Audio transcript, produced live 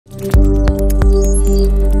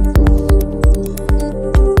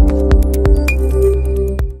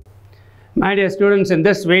My dear students, in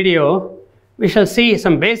this video, we shall see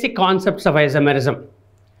some basic concepts of isomerism.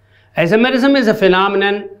 Isomerism is a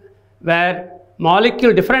phenomenon where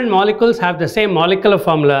different molecules have the same molecular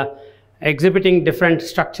formula exhibiting different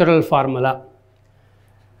structural formula.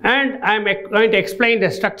 And I am going to explain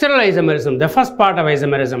the structural isomerism, the first part of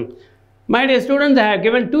isomerism. My dear students, I have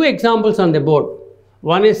given two examples on the board.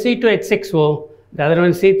 One is 𝐡𝐞𝐥𝐸, the other one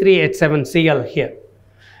is C3H7Cl here.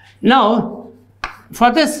 Now, for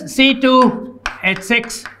this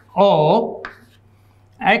C2H6O,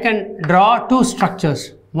 I can draw two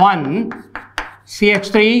structures. One,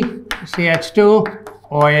 CH3, CH2,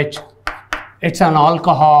 OH. It's an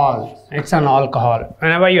alcohol. It's an alcohol.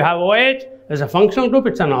 Whenever you have OH as a functional group,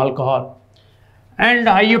 it's an alcohol. And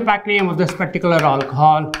IUPAC name of this particular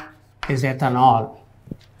alcohol is ethanol.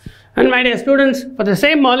 And my dear students, for the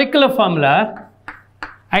same molecular formula,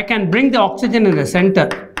 I can bring the oxygen in the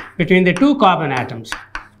center between the two carbon atoms.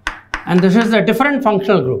 And this is a different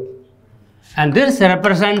functional group. And this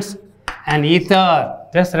represents an ether.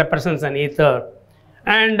 This represents an ether.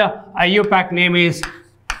 And IUPAC name is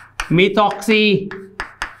methoxymethane.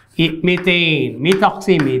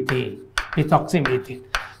 Methoxymethane.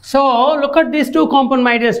 So look at these two compounds,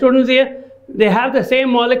 my dear students here. They have the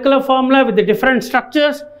same molecular formula with the different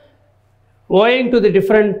structures owing to the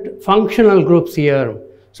different functional groups here.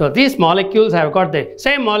 So these molecules have got the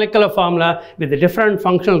same molecular formula with the different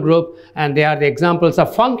functional group, and they are the examples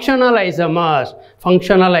of functional isomers,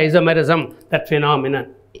 functional isomerism, that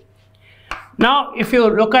phenomenon. Now, if you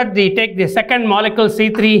look at take the second molecule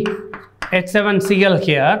C3H7Cl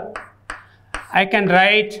here, I can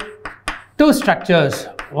write two structures.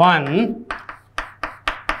 One,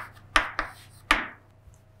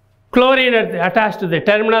 chlorine attached to the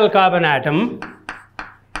terminal carbon atom.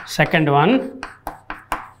 Second one,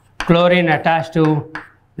 chlorine attached to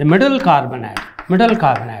the middle carbon atom.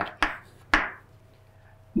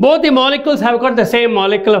 Both the molecules have got the same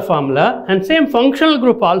molecular formula and same functional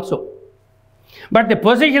group also. But the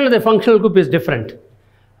position of the functional group is different.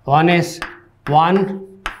 One is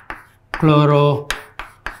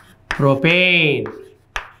 1-chloropropane.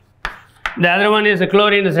 The other one is the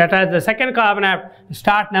chlorine is attached to the second carbon atom.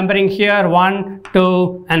 Start numbering here 1,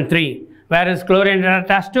 2, and 3. Whereas chlorine is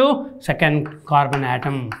attached to second carbon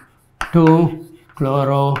atom.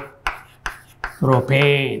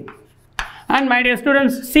 2-chloropropane. And my dear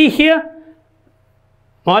students, see here,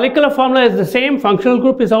 molecular formula is the same, functional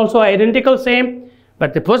group is also identical, same,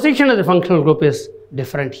 but the position of the functional group is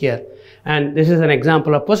different here. And this is an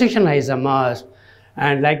example of position isomers.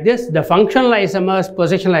 And like this, the functional isomers,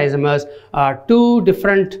 positional isomers are two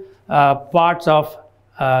different parts of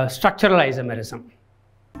structural isomerism.